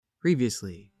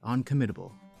Previously on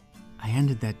Committable. I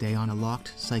ended that day on a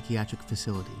locked psychiatric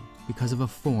facility because of a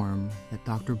form that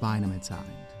Dr. Bynum had signed,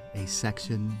 a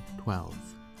Section 12.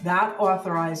 That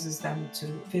authorizes them to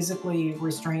physically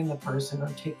restrain the person or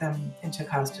take them into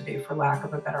custody, for lack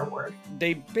of a better word.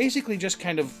 They basically just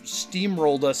kind of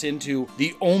steamrolled us into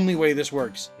the only way this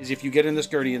works is if you get in this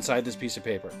gurney inside this piece of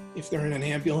paper. If they're in an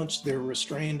ambulance, they're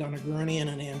restrained on a gurney in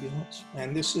an ambulance.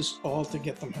 And this is all to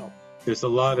get them help. There's a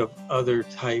lot of other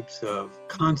types of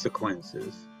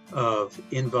consequences of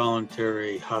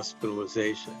involuntary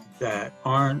hospitalization that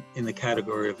aren't in the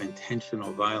category of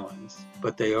intentional violence,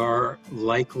 but they are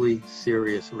likely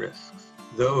serious risks.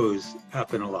 Those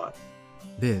happen a lot.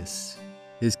 This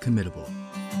is Committable.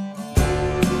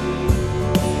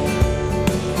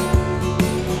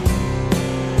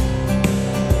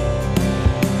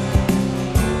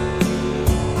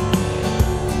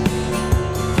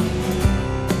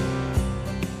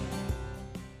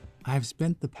 I've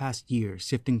spent the past year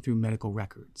sifting through medical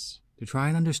records to try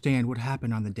and understand what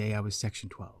happened on the day I was Section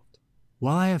 12.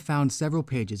 While I have found several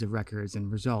pages of records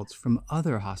and results from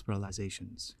other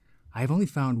hospitalizations, I have only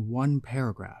found one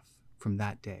paragraph from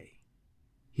that day.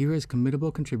 Here is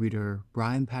Committable contributor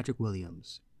Brian Patrick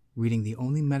Williams reading the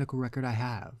only medical record I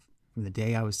have from the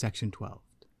day I was Section 12.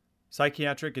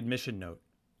 Psychiatric Admission Note,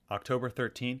 October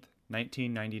 13th,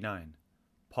 1999.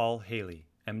 Paul Haley,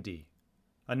 MD.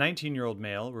 A 19-year-old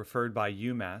male referred by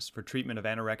UMass for treatment of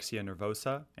anorexia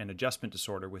nervosa and adjustment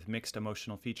disorder with mixed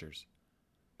emotional features.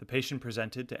 The patient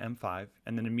presented to M5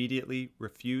 and then immediately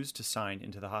refused to sign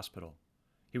into the hospital.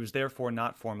 He was therefore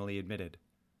not formally admitted.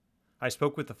 I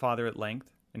spoke with the father at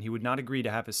length, and he would not agree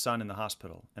to have his son in the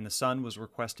hospital, and the son was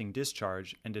requesting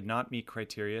discharge and did not meet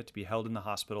criteria to be held in the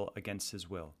hospital against his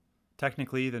will.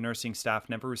 Technically, the nursing staff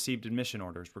never received admission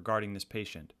orders regarding this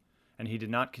patient, and he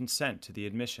did not consent to the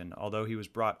admission, although he was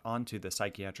brought onto the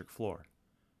psychiatric floor.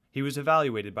 He was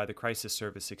evaluated by the crisis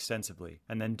service extensively,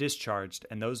 and then discharged,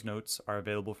 and those notes are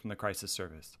available from the crisis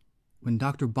service. When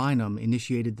Dr. Bynum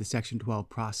initiated the Section 12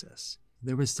 process,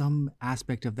 there was some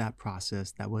aspect of that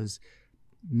process that was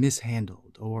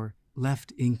mishandled or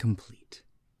left incomplete.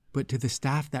 But to the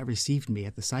staff that received me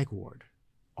at the psych ward,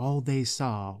 all they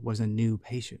saw was a new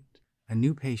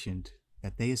patient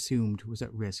that they assumed was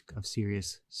at risk of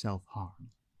serious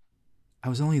self-harm. I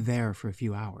was only there for a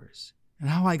few hours, and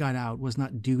how I got out was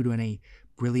not due to any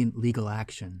brilliant legal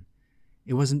action.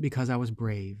 It wasn't because I was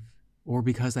brave or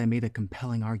because I made a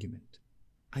compelling argument.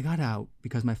 I got out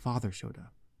because my father showed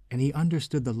up, and he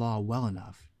understood the law well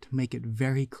enough to make it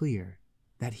very clear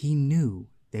that he knew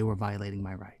they were violating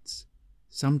my rights.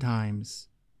 Sometimes,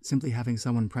 simply having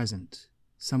someone present,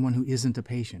 someone who isn't a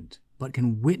patient, but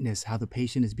can witness how the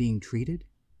patient is being treated,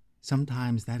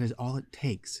 sometimes that is all it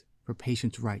takes for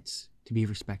patients' rights to be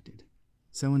respected.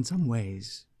 So in some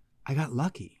ways, I got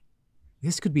lucky.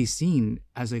 This could be seen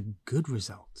as a good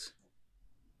result.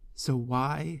 So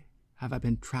why have I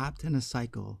been trapped in a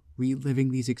cycle, reliving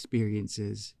these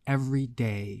experiences every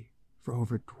day for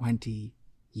over 20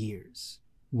 years?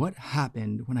 What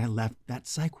happened when I left that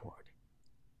psych ward?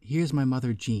 Here's my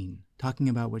mother, Jean, talking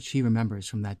about what she remembers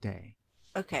from that day.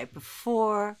 Okay,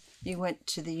 before you went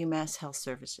to the UMass Health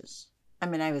Services, I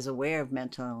mean, I was aware of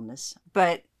mental illness,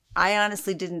 but I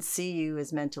honestly didn't see you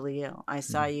as mentally ill. I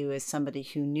saw you as somebody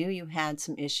who knew you had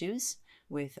some issues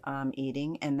with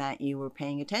eating and that you were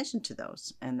paying attention to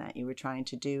those and that you were trying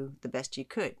to do the best you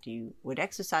could. You would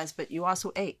exercise, but you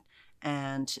also ate.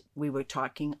 And we were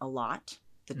talking a lot,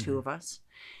 the two of us.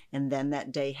 And then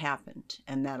that day happened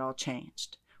and that all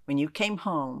changed. When you came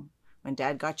home, when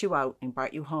Dad got you out and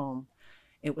brought you home,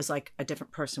 it was like a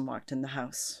different person walked in the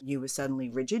house. You were suddenly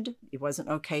rigid. It wasn't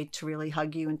okay to really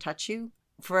hug you and touch you.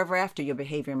 Forever after, your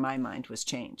behavior in my mind was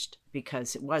changed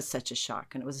because it was such a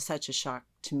shock. And it was such a shock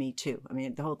to me, too. I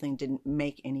mean, the whole thing didn't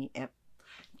make any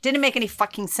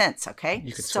fucking sense, okay?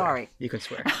 You can Sorry. swear. You can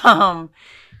swear.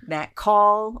 That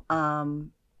call,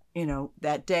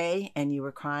 that day, and you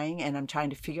were crying, and I'm trying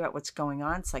to figure out what's going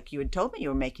on. It's like you had told me you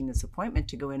were making this appointment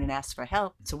to go in and ask for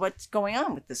help. So what's going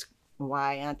on with this?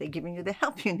 Why aren't they giving you the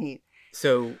help you need?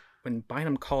 So when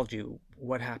Bynum called you,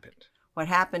 what happened? What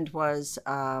happened was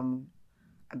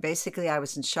basically I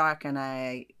was in shock and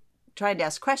I tried to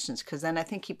ask questions because then I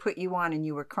think he put you on and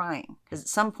you were crying. Because at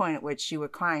some point at which you were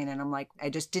crying and I'm like, I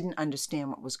just didn't understand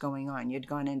what was going on. You'd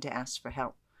gone in to ask for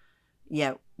help.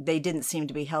 Yeah, they didn't seem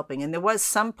to be helping. And there was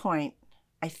some point,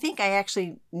 I think I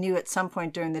actually knew at some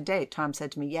point during the day, Tom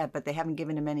said to me, yeah, but they haven't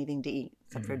given him anything to eat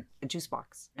except for a juice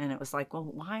box. And it was like, well,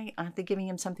 why aren't they giving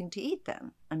him something to eat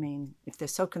then? I mean, if they're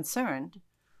so concerned,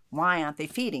 why aren't they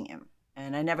feeding him?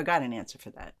 And I never got an answer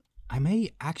for that. I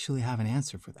may actually have an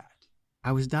answer for that.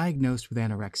 I was diagnosed with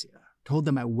anorexia, told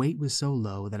that my weight was so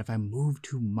low that if I moved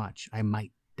too much, I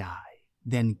might die,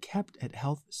 then kept at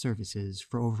health services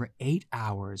for over 8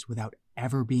 hours without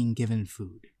ever being given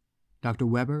food. Dr.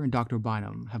 Weber and Dr.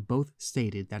 Bynum have both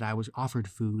stated that I was offered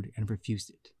food and refused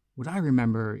it. What I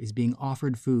remember is being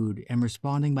offered food and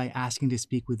responding by asking to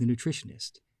speak with a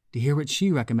nutritionist, to hear what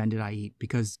she recommended I eat,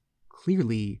 because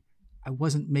clearly I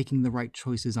wasn't making the right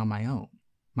choices on my own.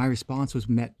 My response was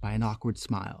met by an awkward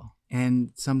smile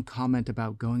and some comment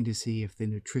about going to see if the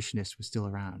nutritionist was still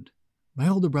around. My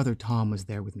older brother Tom was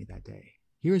there with me that day.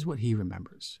 Here's what he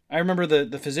remembers. I remember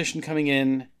the physician coming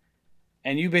in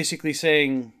and you basically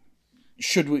saying,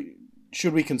 should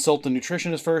we consult the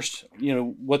nutritionist first?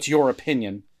 What's your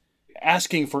opinion?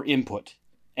 Asking for input.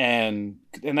 And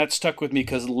that stuck with me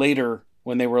because later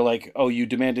when they were like, oh, you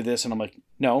demanded this, and I'm like,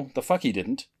 no, the fuck he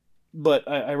didn't. But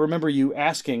I remember you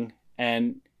asking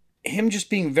and him just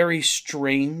being very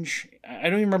strange. I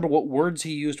don't even remember what words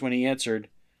he used when he answered,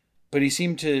 but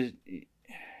he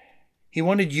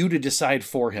wanted you to decide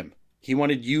for him. He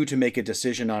wanted you to make a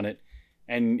decision on it.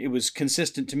 And it was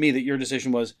consistent to me that your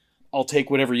decision was, I'll take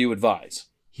whatever you advise.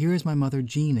 Here is my mother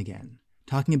Jean again,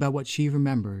 talking about what she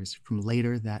remembers from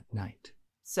later that night.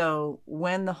 So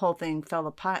when the whole thing fell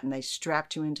apart and they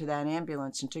strapped you into that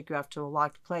ambulance and took you off to a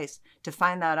locked place, to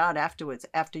find that out afterwards,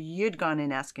 after you'd gone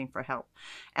in asking for help,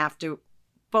 after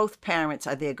both parents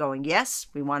are there going, yes,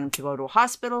 we want him to go to a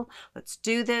hospital, let's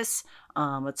do this,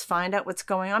 let's find out what's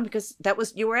going on, because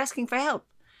you were asking for help.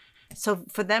 So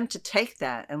for them to take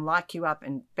that and lock you up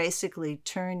and basically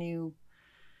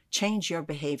change your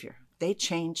behavior. They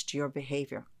changed your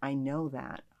behavior. I know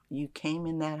that. You came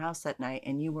in that house that night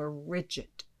and you were rigid.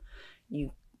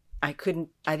 I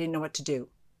didn't know what to do.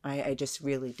 I just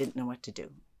really didn't know what to do.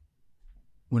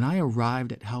 When I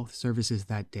arrived at health services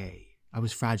that day, I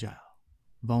was fragile,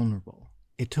 vulnerable.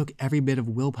 It took every bit of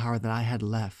willpower that I had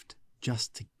left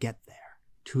just to get there,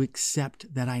 to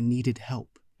accept that I needed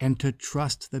help, and to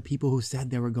trust the people who said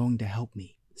they were going to help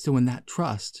me. So when that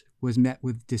trust was met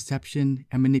with deception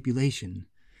and manipulation,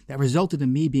 that resulted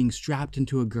in me being strapped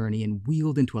into a gurney and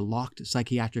wheeled into a locked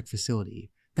psychiatric facility.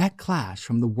 That clash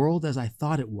from the world as I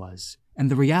thought it was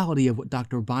and the reality of what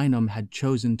Dr. Bynum had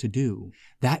chosen to do,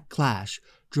 that clash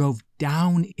drove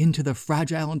down into the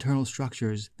fragile internal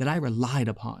structures that I relied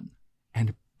upon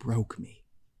and broke me.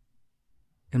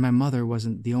 And my mother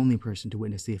wasn't the only person to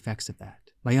witness the effects of that.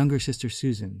 My younger sister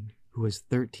Susan, who was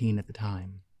 13 at the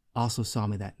time, also saw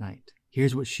me that night.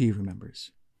 Here's what she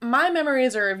remembers. My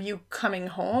memories are of you coming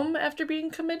home after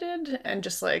being committed and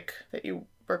just like that you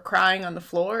were crying on the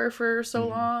floor for so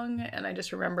long. And I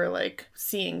just remember like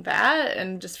seeing that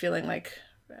and just feeling like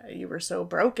you were so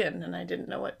broken and I didn't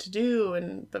know what to do.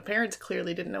 And the parents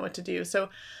clearly didn't know what to do. So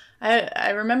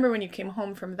I remember when you came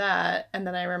home from that, and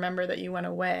then I remember that you went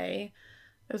away.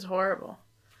 It was horrible.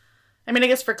 I mean, I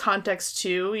guess for context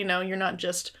too, you're not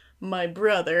just my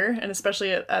brother. And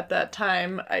especially at that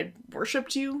time, I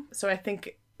worshipped you. So I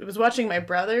think it was watching my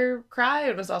brother cry.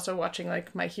 It was also watching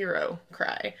like my hero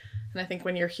cry. And I think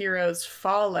when your heroes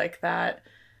fall like that,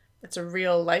 it's a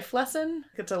real life lesson.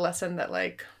 It's a lesson that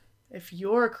like, if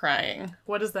you're crying,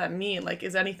 what does that mean? Like,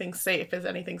 is anything safe? Is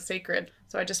anything sacred?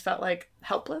 So I just felt like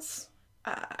helpless.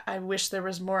 I wish there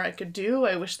was more I could do.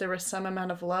 I wish there was some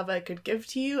amount of love I could give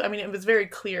to you. I mean, it was very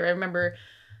clear. I remember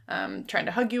trying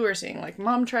to hug you or seeing like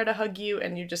mom try to hug you,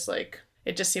 and you just like,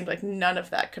 it just seemed like none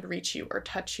of that could reach you or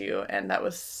touch you. And that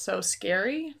was so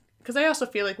scary because I also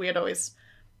feel like we had always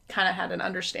kind of had an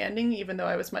understanding, even though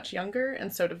I was much younger.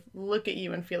 And so to look at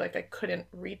you and feel like I couldn't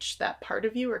reach that part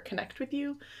of you or connect with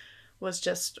you was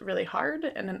just really hard.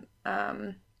 And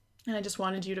I just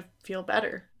wanted you to feel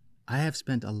better. I have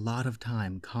spent a lot of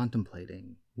time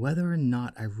contemplating whether or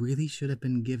not I really should have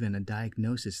been given a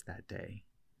diagnosis that day.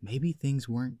 Maybe things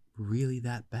weren't really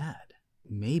that bad.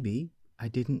 Maybe I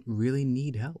didn't really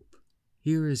need help.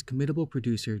 Here is Committable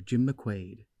producer Jim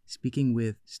McQuaid speaking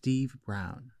with Steve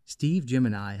Brown. Steve, Jim,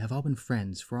 and I have all been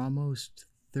friends for almost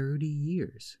 30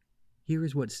 years. Here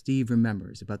is what Steve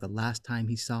remembers about the last time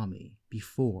he saw me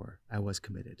before I was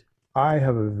committed. I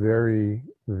have a very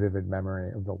vivid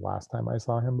memory of the last time I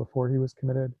saw him before he was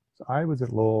committed. So I was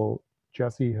at Lowell.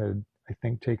 Jesse had, I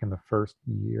think, taken the first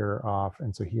year off,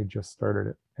 and so he had just started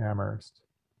at Amherst.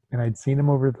 And I'd seen him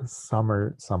over the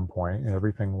summer at some point, and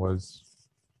everything was,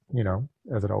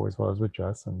 as it always was with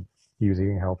Jess. And he was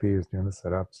eating healthy, he was doing the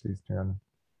sit-ups, he was doing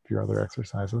a few other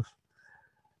exercises.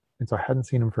 And so I hadn't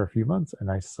seen him for a few months,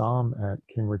 and I saw him at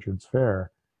King Richard's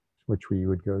Fair, which we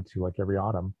would go to like every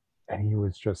autumn. And he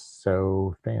was just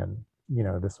so thin.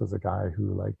 This was a guy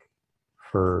who, like,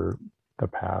 for the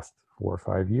past 4 or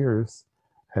 5 years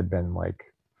had been like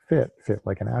fit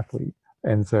like an athlete.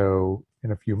 And so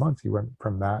in a few months, he went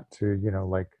from that to,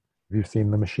 like, if you've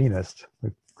seen The Machinist,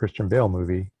 the Christian Bale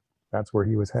movie, that's where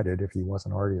he was headed if he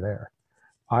wasn't already there.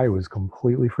 I was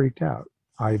completely freaked out.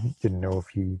 I didn't know if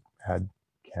he had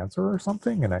cancer or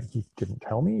something, and he didn't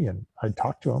tell me, and I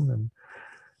talked to him,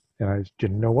 and I just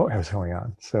didn't know what was going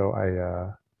on. So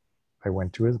I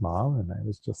went to his mom, and I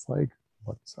was just like,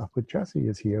 what's up with Jesse?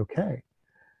 Is he okay?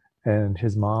 And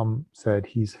his mom said,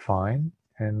 he's fine,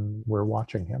 and we're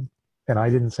watching him. And I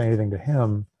didn't say anything to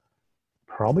him,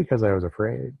 probably because I was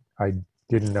afraid. I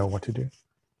didn't know what to do.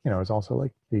 I was also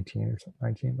like 18 or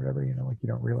 19, whatever, like you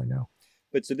don't really know.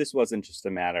 But so this wasn't just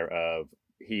a matter of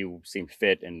he seemed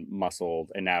fit and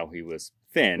muscled, and now he was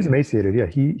thin. He was emaciated, yeah.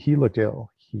 He looked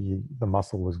ill. The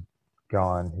muscle was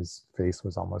gone. His face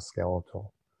was almost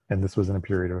skeletal. And this was in a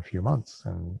period of a few months.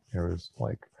 And it was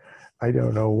like, I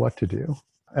don't know what to do.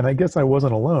 And I guess I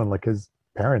wasn't alone. Like, his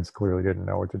parents clearly didn't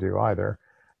know what to do either.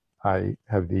 I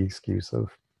have the excuse of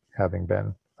having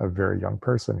been a very young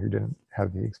person who didn't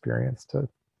have the experience to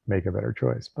make a better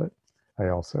choice. But I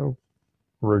also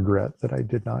regret that I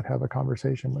did not have a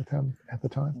conversation with him at the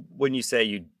time. When you say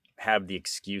you have the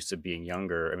excuse of being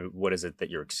younger, I mean, what is it that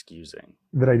you're excusing?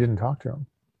 That I didn't talk to him.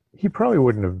 He probably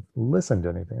wouldn't have listened to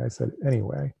anything I said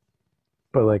anyway.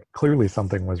 But like, clearly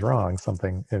something was wrong,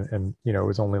 and it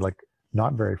was only like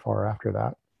not very far after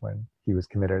that when he was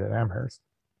committed at Amherst.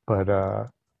 But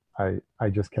I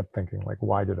just kept thinking, like,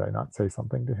 why did I not say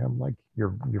something to him? Like,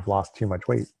 you've lost too much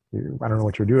weight. I don't know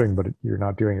what you're doing, but you're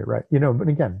not doing it right. But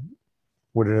again,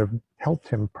 would it have helped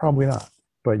him? Probably not.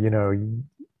 But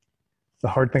the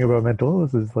hard thing about mental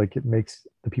illness is, like, it makes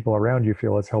the people around you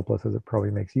feel as helpless as it probably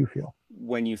makes you feel.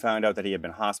 When you found out that he had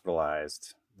been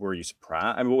hospitalized, were you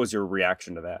surprised? I mean, what was your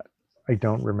reaction to that? I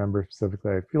don't remember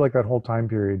specifically. I feel like that whole time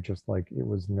period, just like, it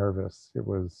was nervous.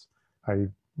 I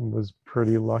was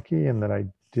pretty lucky in that I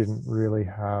didn't really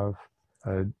have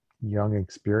a young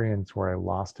experience where I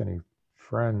lost any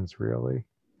friends, really.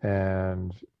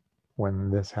 And when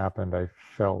this happened, I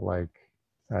felt like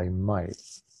I might.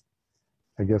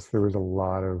 I guess there was a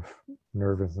lot of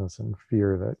nervousness and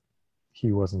fear that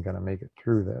he wasn't going to make it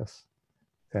through this.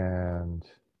 And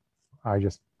I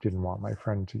just didn't want my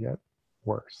friend to get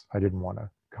worse. I didn't want to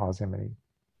cause him any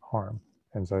harm.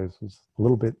 And so I was a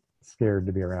little bit scared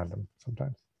to be around him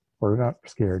sometimes. Or not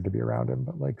scared to be around him,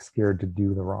 but like scared to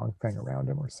do the wrong thing around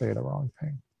him or say the wrong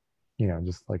thing.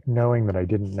 Just like knowing that I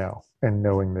didn't know, and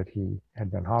knowing that he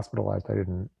had been hospitalized. I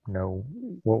didn't know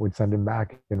what would send him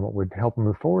back and what would help him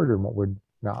move forward and what would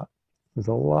not. There's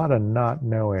a lot of not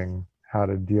knowing how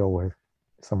to deal with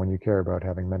someone you care about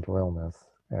having mental illness,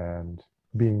 and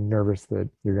being nervous that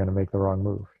you're going to make the wrong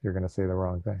move. You're going to say the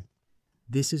wrong thing.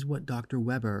 This is what Dr.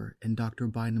 Weber and Dr.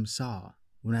 Bynum saw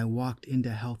when I walked into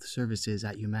health services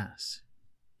at UMass.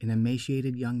 An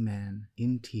emaciated young man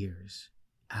in tears,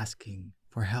 asking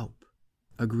for help,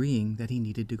 agreeing that he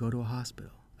needed to go to a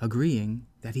hospital, agreeing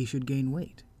that he should gain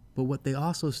weight. But what they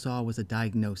also saw was a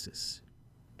diagnosis,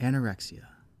 anorexia.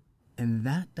 And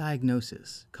that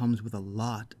diagnosis comes with a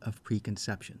lot of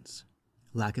preconceptions,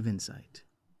 lack of insight,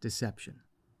 deception,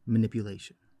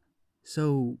 manipulation.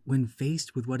 So when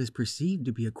faced with what is perceived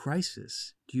to be a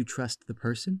crisis, do you trust the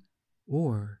person,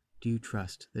 or do you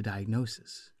trust the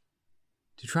diagnosis?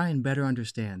 To try and better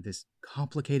understand this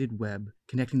complicated web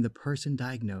connecting the person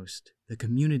diagnosed, the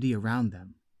community around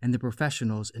them, and the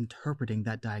professionals interpreting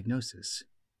that diagnosis,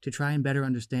 to try and better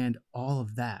understand all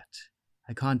of that,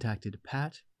 I contacted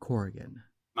Pat Corrigan.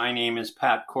 My name is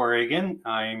Pat Corrigan.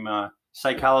 I'm a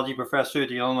psychology professor at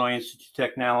the Illinois Institute of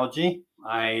Technology.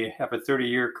 I have a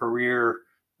 30-year career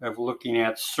of looking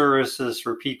at services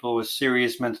for people with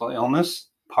serious mental illness.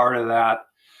 Part of that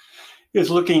is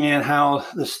looking at how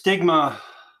the stigma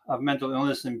of mental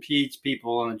illness impedes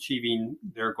people in achieving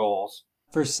their goals.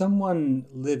 For someone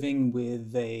living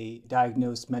with a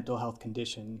diagnosed mental health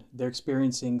condition, they're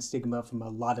experiencing stigma from a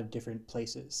lot of different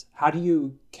places. How do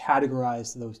you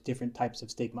categorize those different types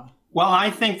of stigma? Well, I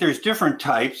think there's different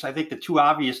types. I think the two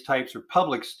obvious types are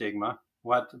public stigma,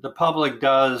 what the public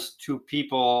does to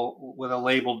people with a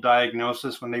labeled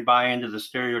diagnosis when they buy into the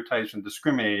stereotypes and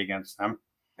discriminate against them.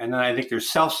 And then I think there's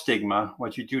self-stigma,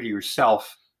 what you do to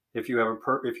yourself if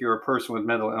you're a person with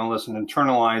mental illness and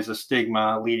internalize a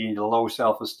stigma leading to low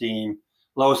self-esteem,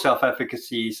 low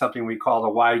self-efficacy, something we call the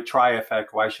why try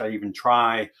effect. Why should I even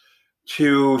try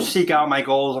to seek out my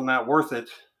goals? I'm not worth it.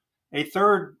 A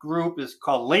third group is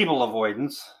called label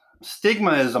avoidance.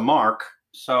 Stigma is a mark.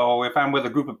 So if I'm with a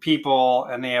group of people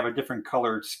and they have a different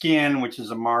colored skin, which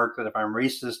is a mark that if I'm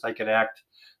racist, I could act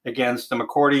against them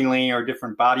accordingly, or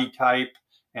different body type,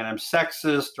 and I'm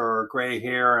sexist or gray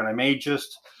hair and I'm ageist,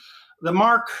 The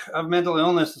mark of mental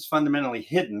illness is fundamentally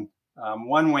hidden.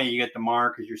 One way you get the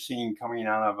mark is you're seeing coming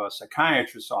out of a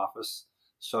psychiatrist's office.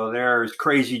 So there's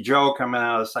crazy Joe coming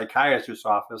out of the psychiatrist's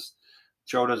office.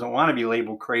 Joe doesn't want to be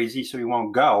labeled crazy, so he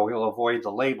won't go. He'll avoid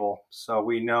the label. So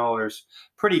we know there's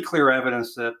pretty clear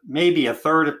evidence that maybe a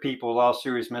third of people with all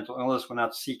serious mental illness will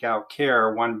not seek out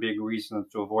care. One big reason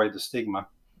is to avoid the stigma.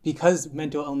 Because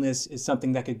mental illness is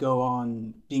something that could go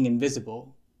on being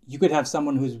invisible, you could have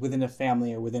someone who's within a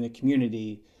family or within a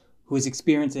community who is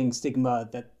experiencing stigma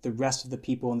that the rest of the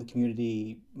people in the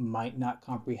community might not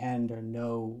comprehend or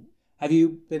know. Have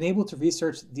you been able to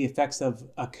research the effects of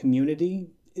a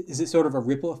community? Is it sort of a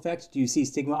ripple effect? Do you see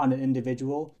stigma on an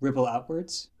individual ripple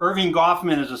outwards? Irving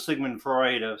Goffman is a Sigmund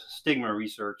Freud of stigma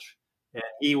research, and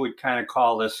he would kind of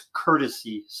call this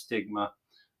courtesy stigma.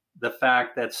 The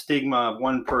fact that stigma of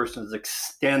one person is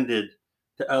extended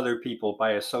to other people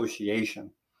by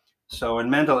association. So in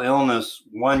mental illness,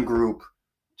 one group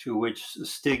to which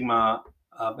stigma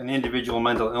of an individual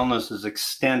mental illness is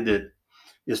extended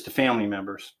is to family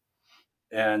members.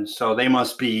 And so they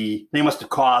must have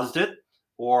caused it,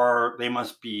 or they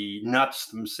must be nuts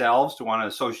themselves to want to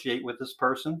associate with this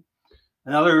person.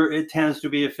 Another it tends to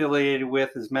be affiliated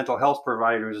with is mental health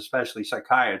providers, especially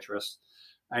psychiatrists.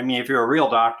 I mean, if you're a real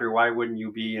doctor, why wouldn't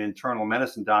you be an internal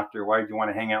medicine doctor? Why do you want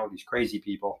to hang out with these crazy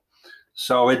people?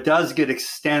 So it does get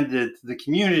extended to the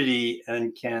community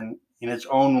and can, in its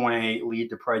own way, lead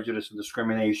to prejudice and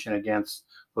discrimination against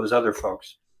those other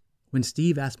folks. When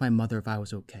Steve asked my mother if I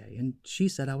was okay, and she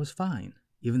said I was fine,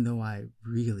 even though I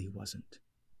really wasn't.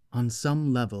 On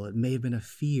some level, it may have been a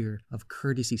fear of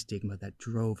courtesy stigma that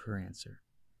drove her answer.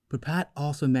 But Pat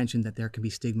also mentioned that there can be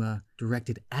stigma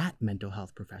directed at mental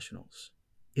health professionals.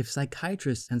 If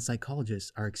psychiatrists and psychologists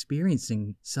are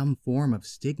experiencing some form of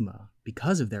stigma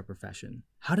because of their profession,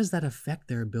 how does that affect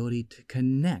their ability to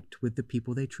connect with the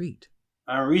people they treat?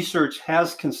 Our research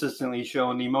has consistently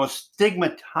shown the most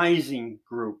stigmatizing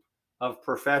group of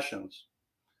professions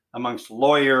amongst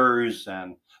lawyers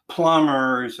and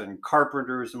plumbers and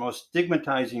carpenters, the most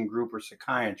stigmatizing group are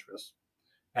psychiatrists.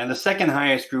 And the second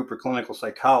highest group are clinical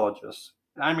psychologists.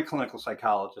 I'm a clinical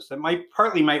psychologist. That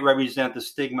partly might represent the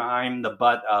stigma I'm the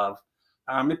butt of.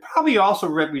 It probably also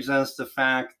represents the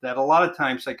fact that a lot of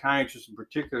times psychiatrists in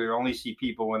particular only see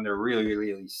people when they're really,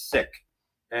 really sick.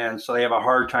 And so they have a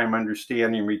hard time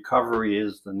understanding recovery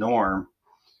is the norm.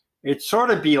 It'd sort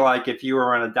of be like if you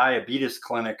were in a diabetes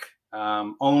clinic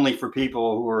only for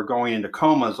people who are going into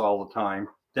comas all the time.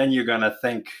 Then you're going to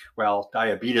think, well,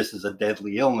 diabetes is a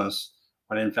deadly illness,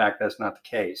 when in fact that's not the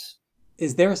case.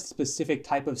 Is there a specific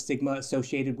type of stigma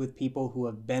associated with people who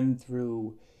have been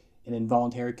through an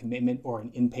involuntary commitment or an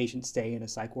inpatient stay in a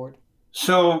psych ward?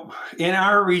 So in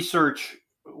our research,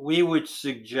 we would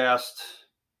suggest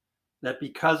that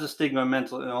because the stigma of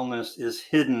mental illness is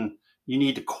hidden, you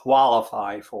need to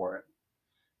qualify for it.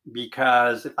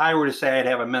 Because if I were to say I'd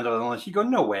have a mental illness, you go,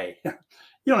 no way. You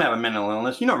don't have a mental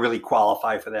illness. You don't really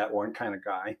qualify for that one kind of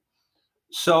guy.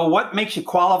 So what makes you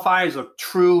qualify as a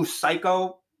true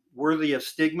psycho worthy of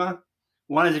stigma?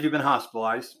 One is if you've been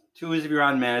hospitalized. Two is if you're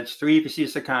on meds. Three, if you see a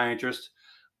psychiatrist.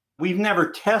 We've never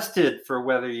tested for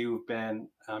whether you've been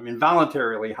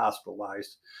involuntarily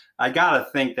hospitalized. I got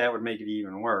to think that would make it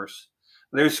even worse.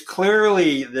 There's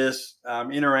clearly this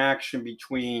interaction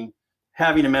between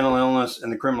having a mental illness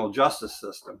and the criminal justice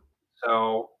system.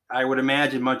 So I would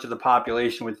imagine much of the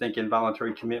population would think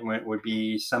involuntary commitment would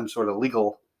be some sort of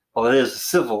legal, well, it is a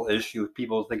civil issue.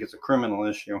 People think it's a criminal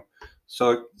issue.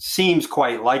 So it seems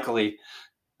quite likely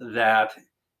that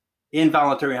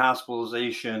involuntary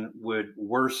hospitalization would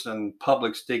worsen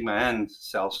public stigma and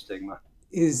self-stigma.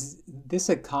 Is this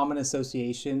a common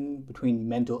association between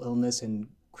mental illness and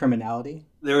criminality?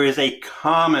 There is a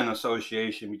common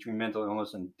association between mental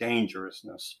illness and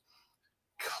dangerousness.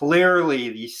 Clearly,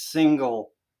 the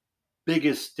single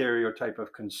biggest stereotype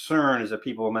of concern is that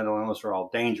people with mental illness are all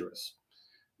dangerous.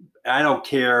 I don't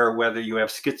care whether you have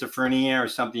schizophrenia or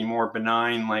something more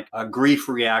benign like a grief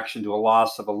reaction to a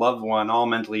loss of a loved one. All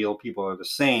mentally ill people are the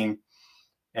same.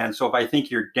 And so if I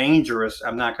think you're dangerous,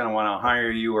 I'm not going to want to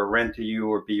hire you or rent to you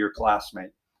or be your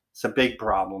classmate. It's a big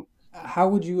problem. How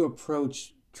would you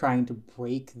approach trying to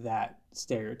break that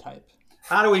stereotype?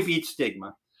 How do we beat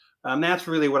stigma? That's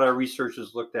really what our research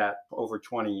has looked at over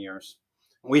 20 years.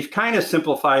 We've kind of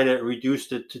simplified it,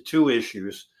 reduced it to two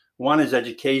issues. One is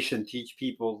education, teach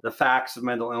people the facts of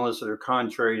mental illness that are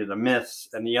contrary to the myths,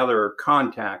 and the other are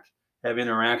contact, have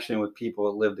interaction with people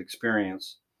with lived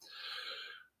experience.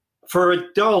 For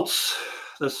adults,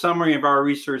 the summary of our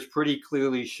research pretty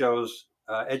clearly shows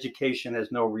education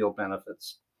has no real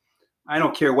benefits. I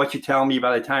don't care what you tell me.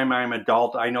 By the time I'm an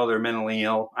adult, I know they're mentally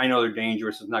ill. I know they're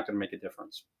dangerous. It's not going to make a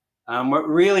difference. What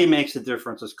really makes a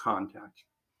difference is contact,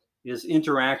 is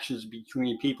interactions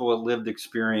between people with lived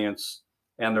experience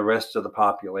and the rest of the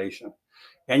population.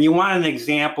 And you want an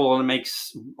example that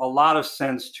makes a lot of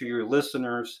sense to your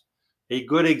listeners. A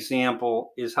good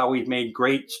example is how we've made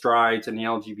great strides in the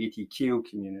LGBTQ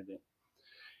community.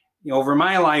 Over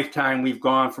my lifetime, we've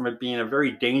gone from it being a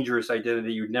very dangerous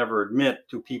identity you'd never admit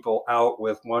to people out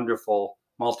with wonderful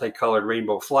multicolored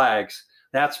rainbow flags.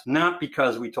 That's not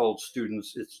because we told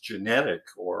students it's genetic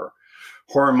or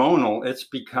hormonal. It's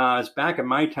because back in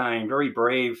my time, very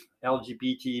brave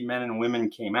LGBT men and women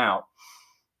came out,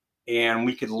 and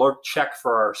we could check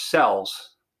for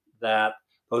ourselves that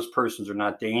those persons are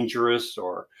not dangerous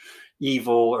or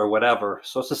evil or whatever.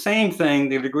 So it's the same thing.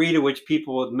 The degree to which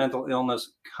people with mental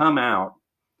illness come out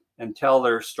and tell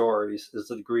their stories is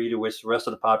the degree to which the rest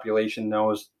of the population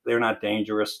knows they're not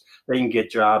dangerous. They can get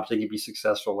jobs. They can be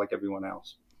successful like everyone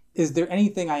else. Is there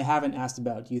anything I haven't asked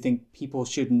about do you think people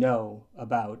should know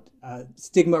about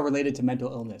stigma related to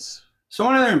mental illness? So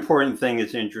one other important thing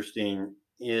that's interesting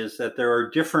is that there are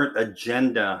different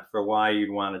agenda for why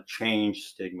you'd want to change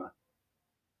stigma.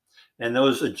 And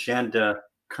those agenda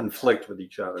conflict with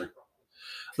each other.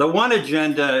 The one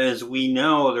agenda is we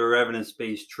know there are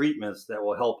evidence-based treatments that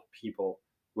will help people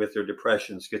with their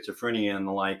depression, schizophrenia, and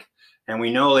the like. And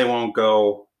we know they won't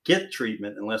go get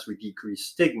treatment unless we decrease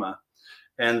stigma.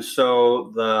 And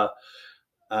so the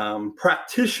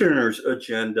practitioner's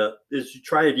agenda is to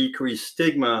try to decrease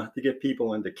stigma to get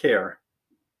people into care.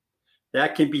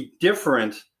 That can be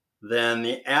different than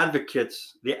the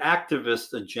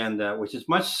activist agenda, which is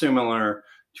much similar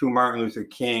to Martin Luther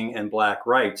King and Black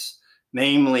rights.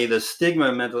 Namely, the stigma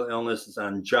of mental illness is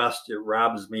unjust. It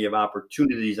robs me of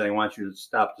opportunities. I want you to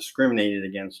stop discriminating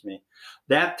against me.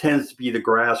 That tends to be the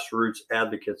grassroots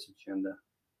advocates agenda.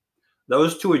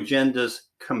 Those two agendas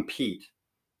compete.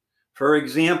 For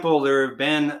example, there have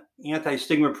been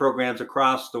anti-stigma programs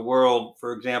across the world.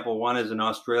 For example, one is in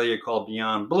Australia called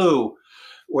Beyond Blue,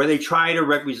 where they try to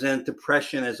represent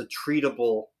depression as a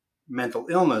treatable mental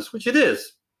illness, which it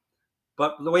is.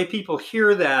 But the way people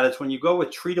hear that is when you go with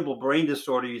treatable brain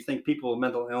disorder, you think people with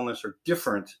mental illness are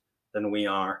different than we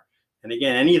are. And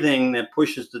again, anything that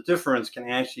pushes the difference can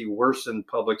actually worsen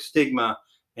public stigma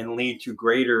and lead to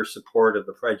greater support of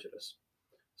the prejudice.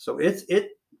 So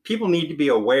people need to be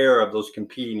aware of those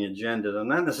competing agendas. I'm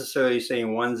not necessarily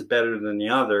saying one's better than the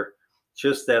other,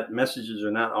 just that messages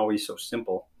are not always so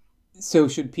simple. So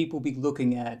should people be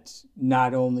looking at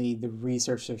not only the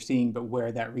research they're seeing, but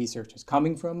where that research is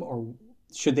coming from? Or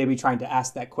should they be trying to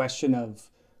ask that question of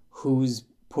who's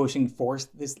pushing forth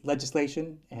this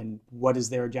legislation and what is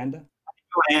their agenda?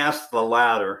 I ask the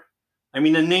latter. I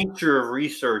mean, the nature of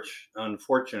research,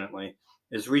 unfortunately,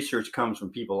 is research comes from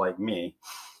people like me,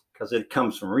 because it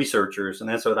comes from researchers. And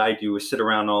that's what I do, is sit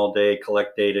around all day,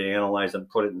 collect data, analyze and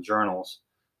put it in journals.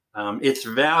 Its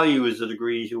value is the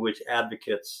degree to which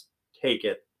advocates take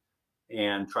it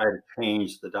and try to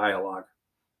change the dialogue.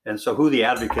 And so who the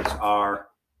advocates are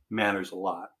matters a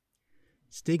lot.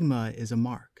 Stigma is a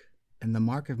mark, and the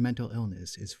mark of mental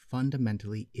illness is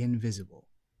fundamentally invisible.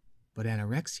 But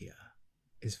anorexia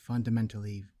is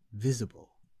fundamentally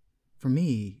visible. For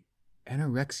me,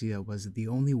 anorexia was the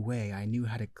only way I knew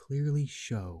how to clearly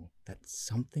show that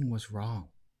something was wrong.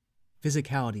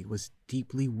 Physicality was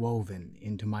deeply woven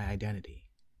into my identity.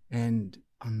 And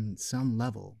on some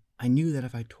level, I knew that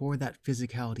if I tore that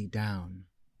physicality down,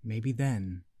 maybe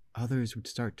then others would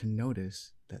start to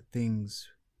notice that things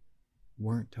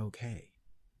weren't okay.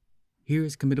 Here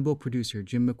is Committable producer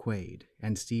Jim McQuaid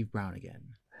and Steve Brown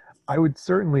again. I would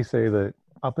certainly say that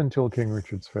up until King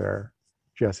Richard's Fair,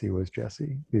 Jesse was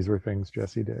Jesse. These were things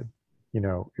Jesse did.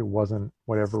 It wasn't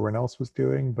what everyone else was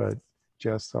doing, but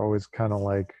Jess always kind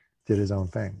of did his own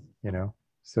thing,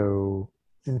 So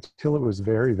until it was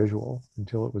very visual,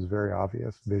 until it was very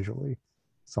obvious visually,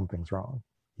 something's wrong.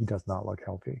 He does not look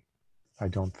healthy. I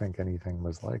don't think anything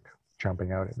was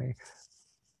jumping out at me.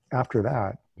 After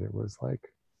that, it was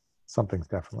something's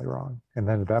definitely wrong. And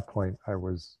then at that point, I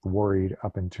was worried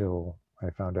up until I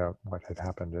found out what had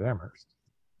happened at Amherst.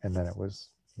 And then it was,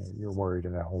 you're worried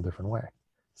in a whole different way.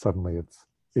 Suddenly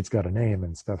it's got a name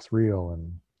and stuff's real.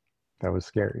 And that was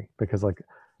scary because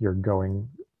you're going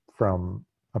from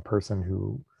a person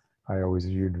who I always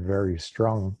viewed very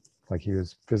strong, he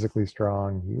was physically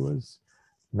strong, he was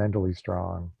mentally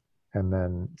strong. And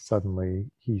then suddenly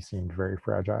he seemed very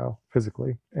fragile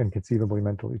physically and conceivably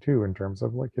mentally too, in terms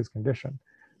of his condition.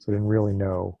 So I didn't really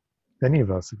know any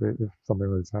of us, if something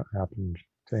was happened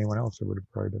to anyone else, it would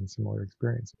have probably been a similar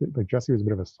experience. Jesse was a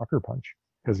bit of a sucker punch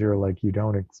because you're like, you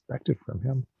don't expect it from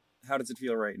him. How does it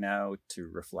feel right now to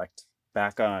reflect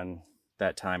back on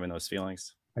that time and those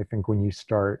feelings? I think when you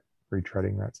start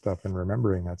retreading that stuff and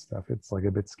remembering that stuff, it's like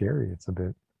a bit scary. It's a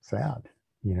bit sad,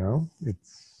 you know?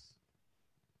 It's,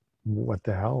 what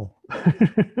the hell?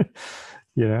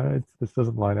 You know, this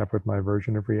doesn't line up with my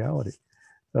version of reality.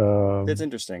 It's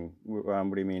interesting.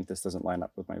 What do you mean this doesn't line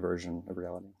up with my version of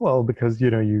reality? Well, because,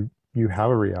 you know, you have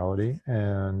a reality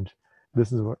and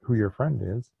this is who your friend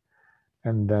is.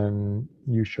 And then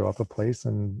you show up a place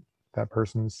and that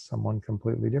person's someone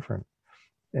completely different.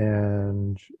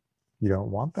 And you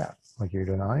don't want that. Like, you're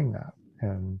denying that.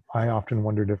 And I often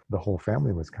wondered if the whole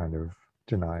family was kind of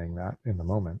denying that in the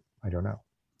moment. I don't know.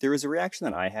 There was a reaction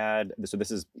that I had. So this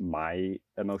is my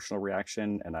emotional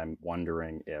reaction, and I'm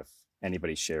wondering if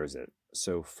anybody shares it.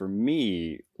 So for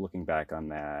me, looking back on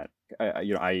that,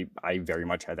 I very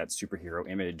much had that superhero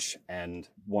image. And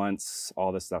once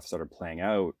all this stuff started playing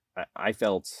out, I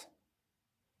felt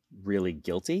really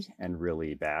guilty and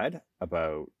really bad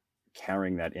about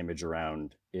carrying that image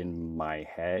around in my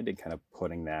head and kind of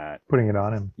putting it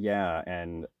on him. Yeah.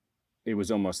 And it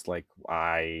was almost like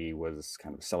I was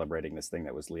kind of celebrating this thing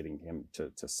that was leading him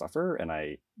to suffer. And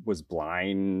I was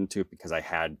blind to it because I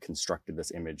had constructed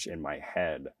this image in my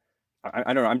head.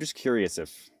 I don't know. I'm just curious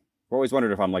I've always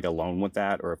wondered if I'm like alone with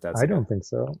that or if that's. I don't think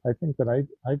so. I think that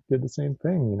I did the same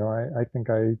thing. You know, I think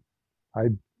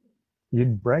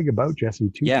you'd brag about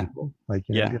Jesse to people. Like,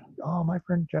 you know, like, oh, my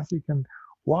friend Jesse can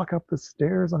walk up the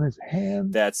stairs on his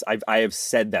hands. I have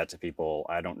said that to people.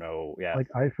 I don't know. Yeah. Like,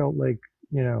 I felt like,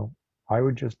 you know, I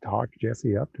would just talk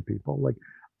Jesse up to people. Like,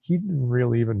 he didn't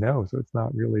really even know. So it's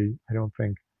not really, I don't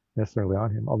think, necessarily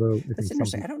on him. Although that's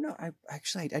interesting. I don't know. I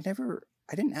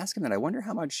didn't ask him that. I wonder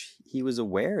how much he was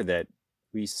aware that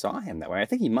we saw him that way. I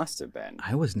think he must have been.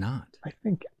 I was not. I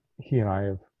think he and I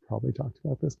have probably talked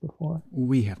about this before.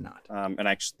 We have not. And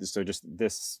actually, so just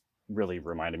this really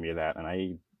reminded me of that. And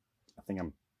I think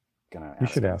I'm going to ask You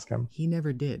should ask him. He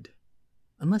never did.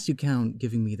 Unless you count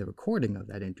giving me the recording of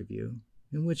that interview.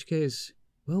 In which case,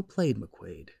 well played,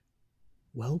 McQuaid.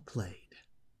 Well played.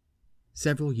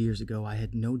 Several years ago, I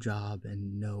had no job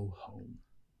and no home.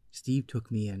 Steve took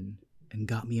me in and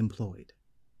got me employed.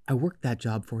 I worked that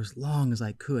job for as long as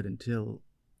I could until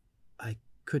I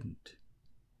couldn't.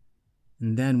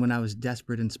 And then when I was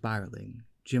desperate and spiraling,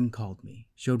 Jim called me,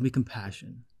 showed me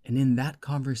compassion, and in that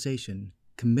conversation,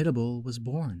 Committable was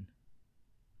born.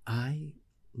 I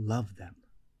love them.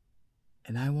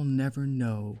 And I will never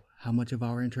know how much of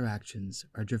our interactions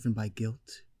are driven by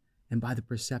guilt and by the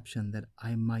perception that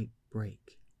I might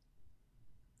break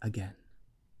again.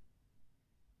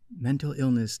 Mental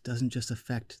illness doesn't just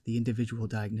affect the individual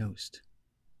diagnosed.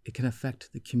 It can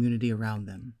affect the community around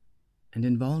them. And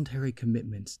involuntary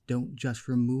commitments don't just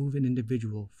remove an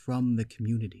individual from the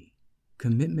community.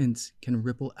 Commitments can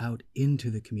ripple out into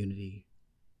the community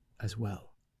as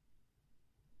well.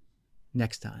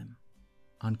 Next time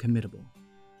on Committable.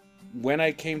 When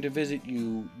I came to visit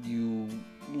you, you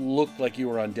looked like you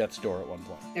were on death's door at one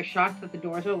point. They're shocked that the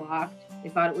doors are locked. They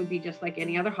thought it would be just like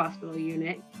any other hospital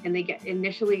unit, and they get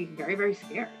initially very, very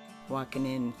scared. Walking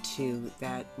into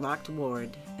that locked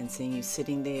ward and seeing you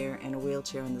sitting there in a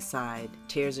wheelchair on the side,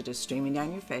 tears are just streaming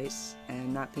down your face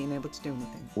and not being able to do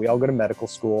anything. We all go to medical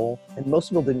school, and most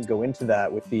people didn't go into that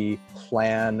with the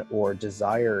plan or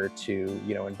desire to,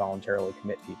 involuntarily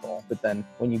commit people. But then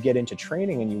when you get into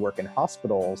training and you work in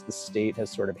hospitals, the state has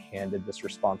sort of handed this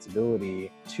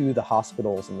responsibility to the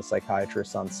hospitals and the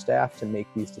psychiatrists on staff to make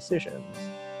these decisions.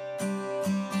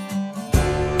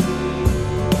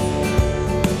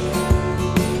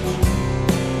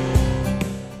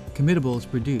 Committable is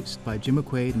produced by Jim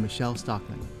McQuaid and Michelle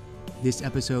Stockman. This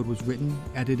episode was written,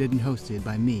 edited, and hosted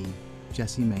by me,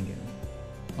 Jesse Mangan.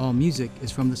 All music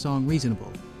is from the song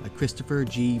Reasonable by Christopher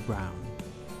G. Brown.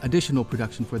 Additional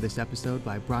production for this episode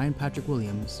by Brian Patrick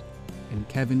Williams and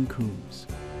Kevin Coombs.